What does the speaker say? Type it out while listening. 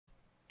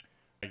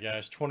Alright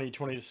guys,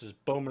 2020, this is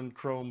Bowman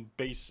Chrome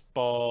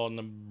baseball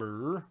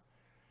number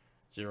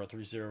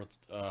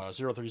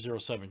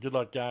 0307. Good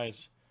luck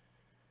guys.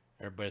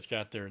 Everybody's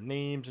got their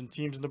names and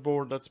teams on the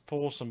board. Let's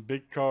pull some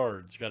big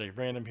cards. Got a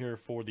random here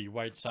for the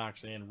White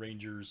Sox and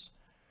Rangers.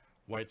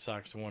 White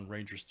Sox 1,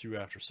 Rangers 2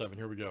 after 7.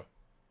 Here we go.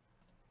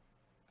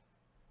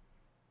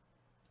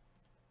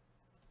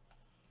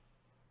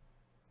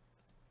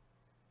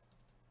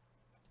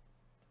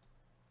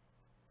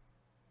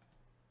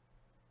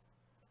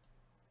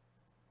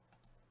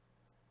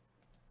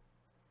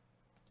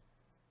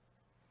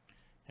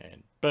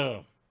 And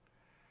boom.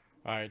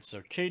 Alright,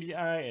 so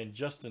KDI and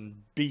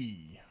Justin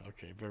B.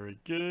 Okay, very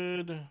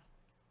good.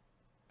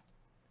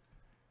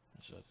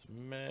 So that's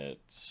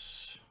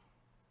Mets.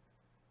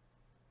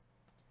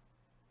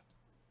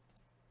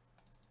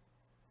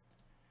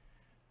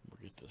 We'll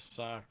get the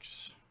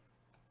Sox.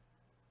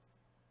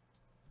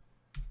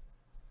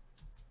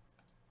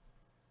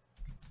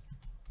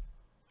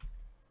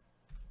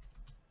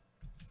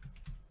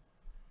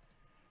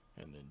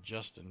 And then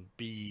Justin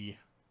B.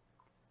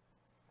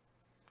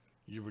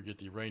 You would get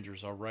the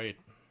Rangers, all right.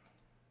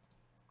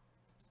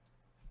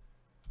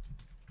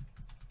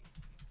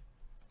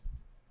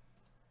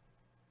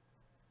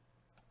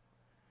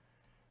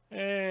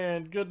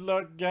 And good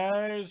luck,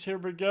 guys. Here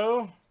we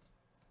go.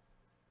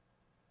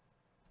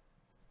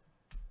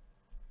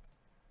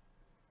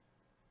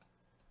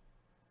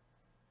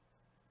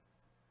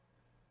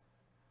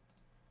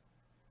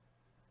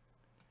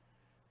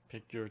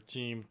 Pick your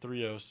team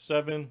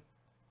 307.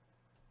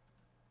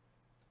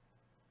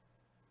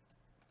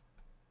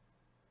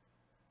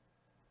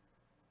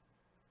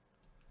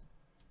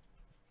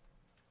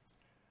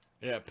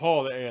 Yeah,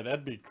 Paul. Yeah,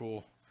 that'd be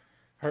cool.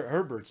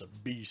 Herbert's a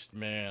beast,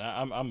 man.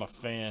 I'm a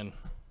fan.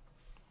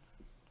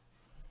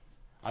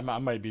 I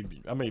may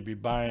be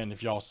buying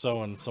if y'all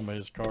selling some of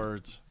his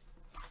cards.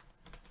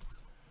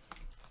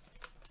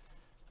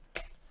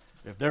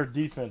 If their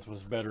defense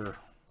was better,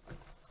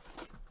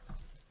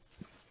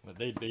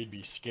 they'd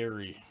be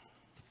scary.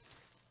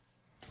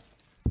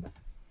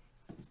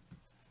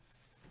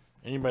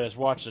 Anybody that's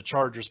watched the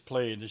Chargers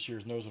play this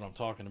year knows what I'm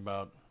talking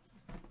about.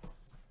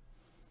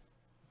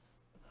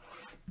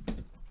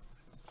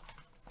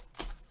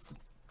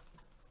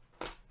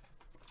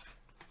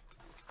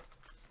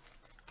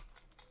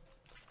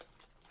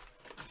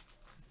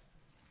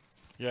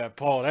 Yeah,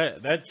 Paul,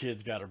 that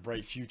kid's got a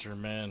bright future,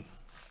 man.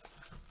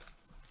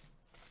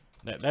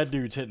 That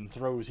dude's hitting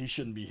throws he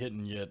shouldn't be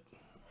hitting yet.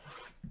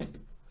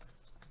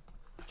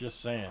 Just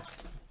saying.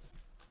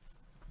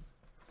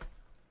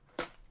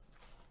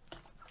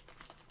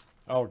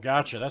 Oh,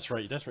 gotcha. That's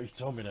right. That's right. You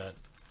told me that.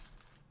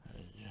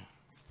 Yeah.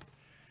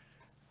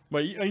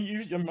 But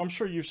I'm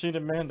sure you've seen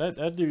it, man.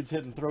 That dude's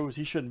hitting throws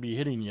he shouldn't be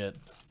hitting yet.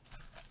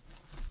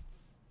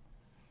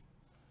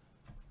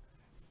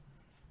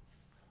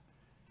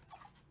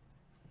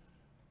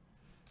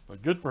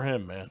 But good for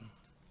him, man.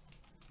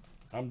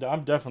 I'm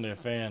definitely a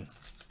fan.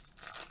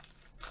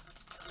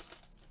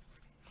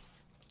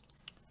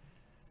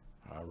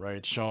 All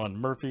right, Sean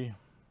Murphy.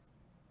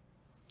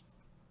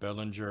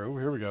 Bellinger. Oh,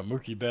 here we go.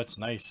 Mookie Betts.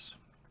 Nice.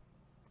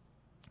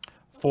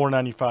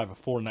 495 of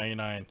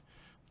 499.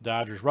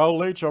 Dodgers.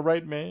 Raul H. All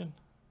right, man.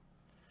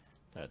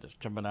 That is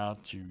coming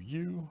out to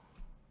you.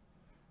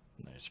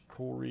 Nice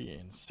Corey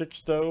and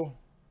Sixto.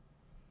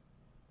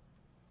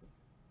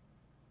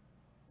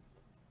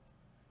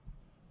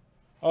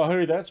 Oh,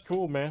 hey, that's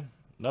cool, man.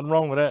 Nothing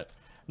wrong with that.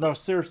 No,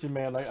 seriously,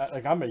 man.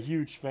 Like I'm a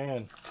huge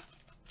fan.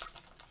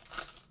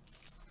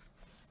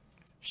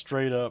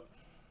 Straight up.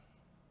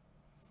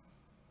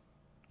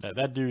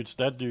 That dude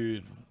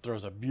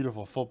throws a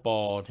beautiful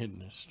football and hitting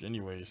this.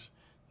 Anyways,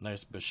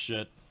 nice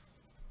Bichette.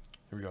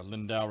 Here we go,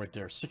 Lindau right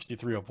there,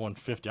 63 of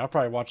 150. I'll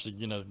probably watch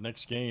the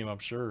next game, I'm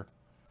sure,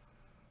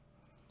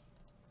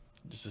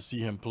 just to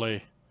see him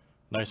play.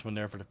 Nice one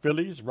there for the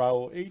Phillies.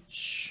 Raul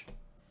H.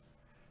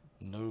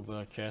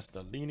 Nova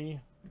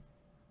Castellini.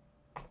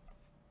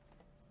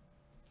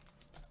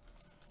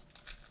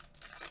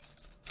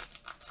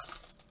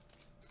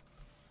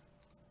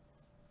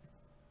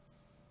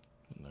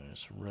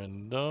 Nice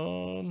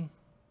Rendon.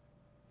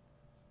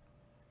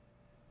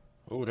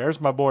 Oh,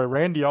 there's my boy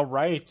Randy. All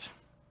right.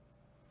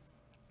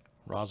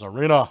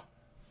 Rosarina.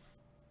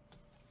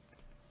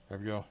 There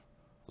we go.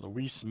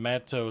 Luis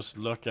Matos,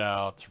 look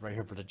out. Right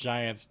here for the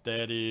Giants.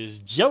 That is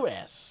Joe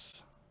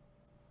S.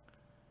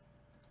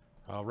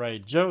 All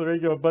right, Joe. There you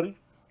go, buddy.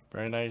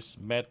 Very nice.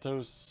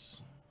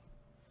 Matos.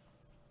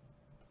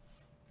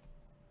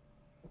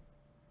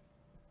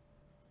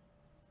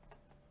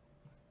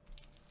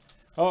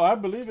 Oh, I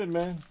believe it,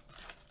 man.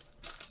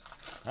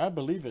 I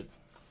believe it.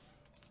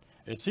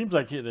 It seems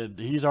like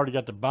he's already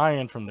got the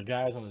buy-in from the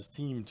guys on his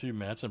team, too,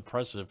 man. That's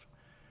impressive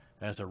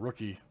as a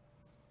rookie.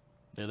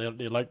 They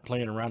like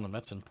playing around him.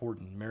 That's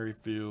important.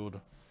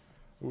 Merrifield.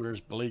 Oh,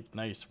 there's Blake.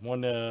 Nice.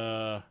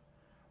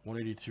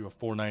 182 of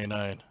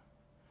 499.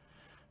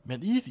 Man,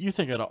 you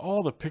think out of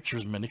all the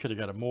pictures, man, they could have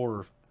got a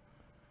more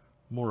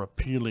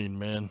appealing,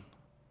 man.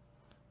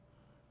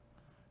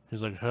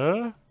 He's like,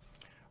 huh?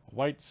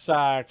 White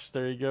Sox.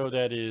 There you go.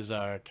 That is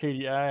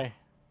KDI.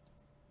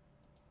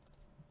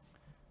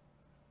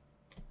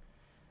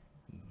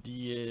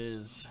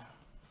 Diaz.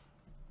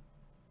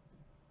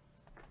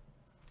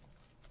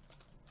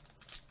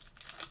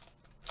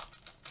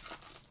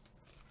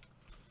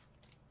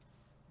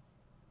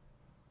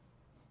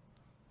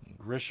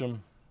 Grisham.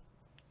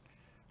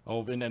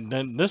 Oh, and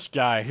then this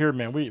guy here,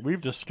 man.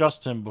 We've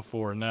discussed him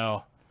before.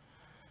 Now,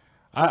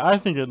 I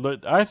think it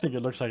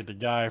looks like the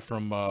guy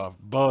from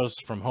Buzz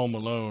from Home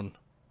Alone.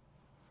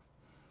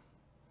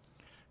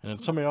 And then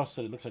somebody else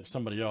said it looks like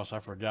somebody else. I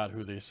forgot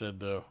who they said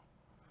though.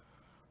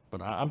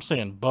 But I'm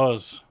saying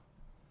Buzz.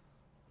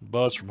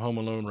 Buzz from Home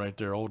Alone right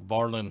there. Old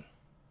Varlin.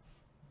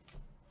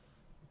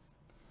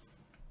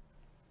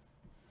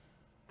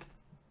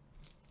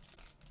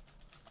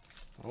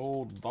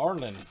 Old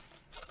Varlin.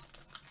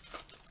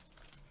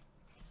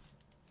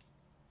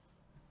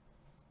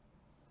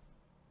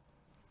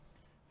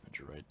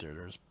 Right there.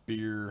 There's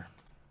beer.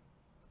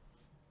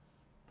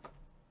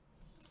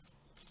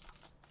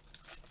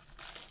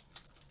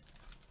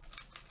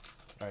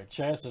 All right,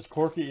 Chad says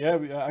Corky.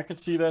 Yeah, I could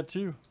see that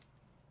too.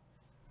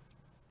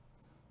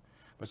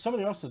 But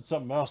somebody else said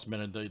something else,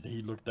 man.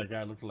 That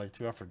guy looked like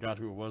too. I forgot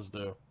who it was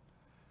though.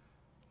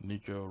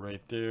 Nico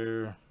right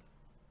there.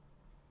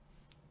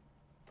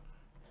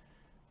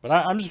 But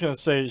I'm just gonna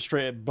say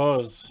straight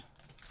Buzz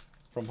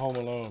from Home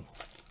Alone.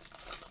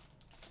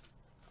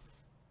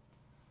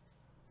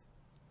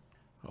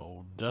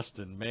 Oh,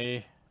 Dustin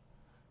May.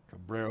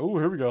 Cabrera. Oh,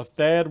 here we go.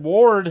 Thad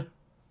Ward.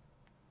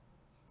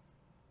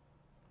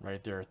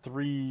 Right there.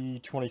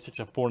 326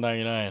 of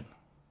 499.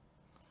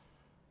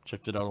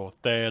 Checked it out. Old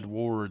Thad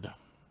Ward.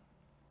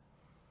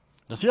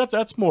 Now, see,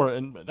 that's more,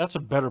 and that's a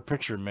better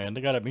picture, man.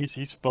 They got him.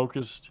 He's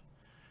focused.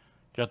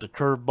 Got the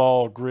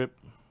curveball grip.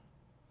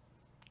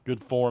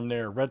 Good form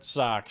there. Red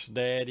Sox.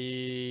 That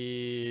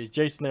is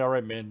Jason A. All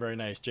right, man. Very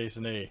nice.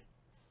 Jason A.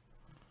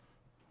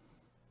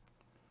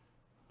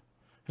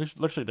 This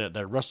looks like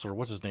that wrestler.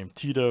 What's his name?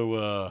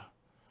 Tito,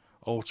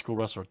 old school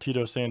wrestler.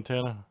 Tito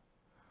Santana.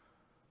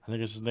 I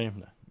think it's his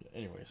name.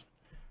 Anyways,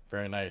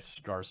 very nice.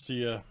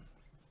 Garcia.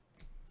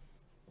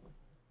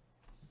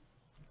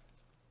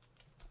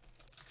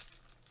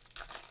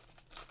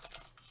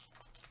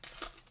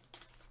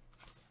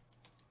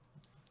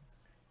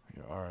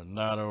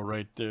 Arenado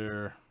right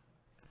there.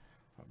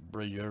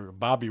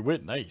 Bobby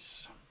Witt.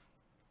 Nice.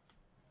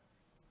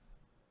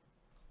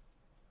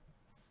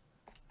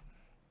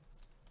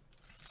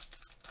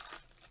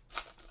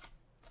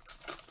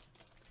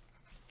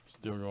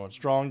 Still going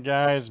strong,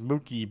 guys.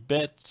 Mookie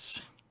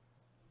Betts.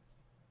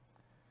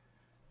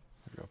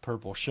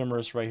 Purple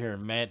Shimmerous right here.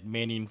 Matt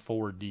Manning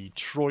for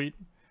Detroit.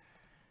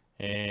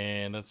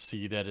 And let's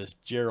see, that is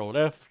Gerald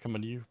F.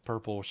 coming to you.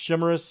 Purple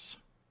Shimmerous.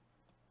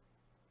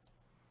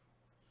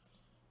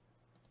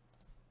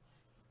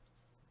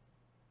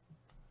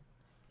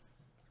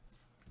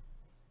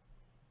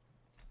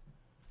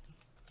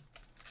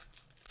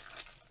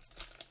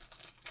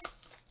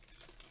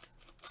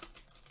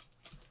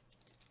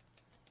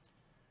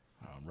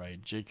 All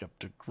right, Jacob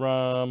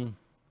DeGrom.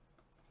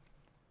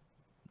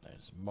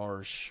 Nice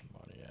Marsh,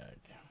 Moniak.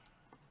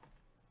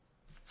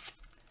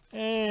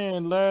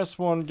 And last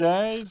one,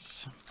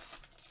 guys.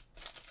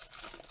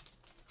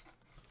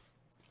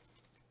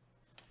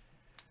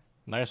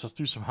 Nice, let's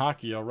do some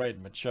hockey. All right,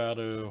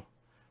 Machado.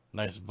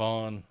 Nice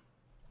Vaughn.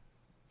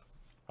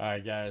 All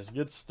right, guys,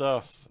 good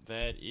stuff.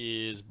 That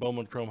is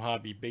Bowman Chrome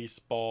Hobby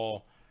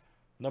Baseball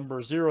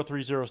number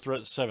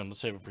 03007.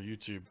 Let's save it for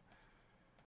YouTube.